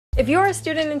If you're a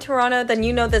student in Toronto, then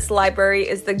you know this library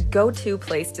is the go-to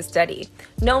place to study.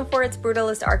 Known for its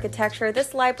brutalist architecture,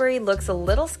 this library looks a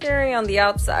little scary on the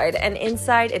outside, and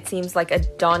inside it seems like a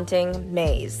daunting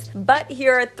maze. But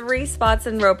here are 3 spots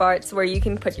in Robarts where you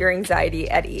can put your anxiety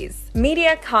at ease.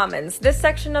 Media Commons. This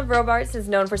section of Robarts is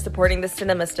known for supporting the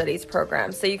Cinema Studies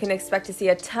program, so you can expect to see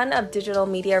a ton of digital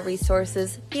media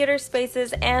resources, theater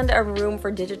spaces, and a room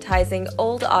for digitizing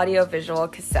old audiovisual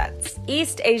cassettes.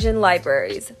 East Asian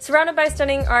Libraries. Surrounded by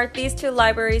stunning art, these 2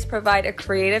 libraries provide a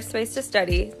creative space to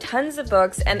study, tons of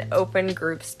books, and open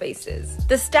group spaces.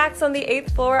 The stacks on the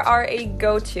 8th floor are a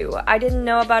go-to. I didn't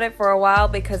know about it for a while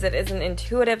because it isn't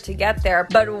intuitive to get there,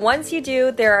 but once you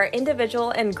do, there are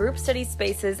individual and group study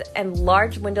spaces and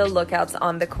large window lookouts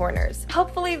on the corners.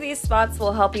 Hopefully these spots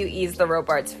will help you ease the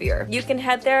Robarts fear. You can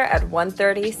head there at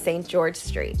 130 St. George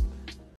Street.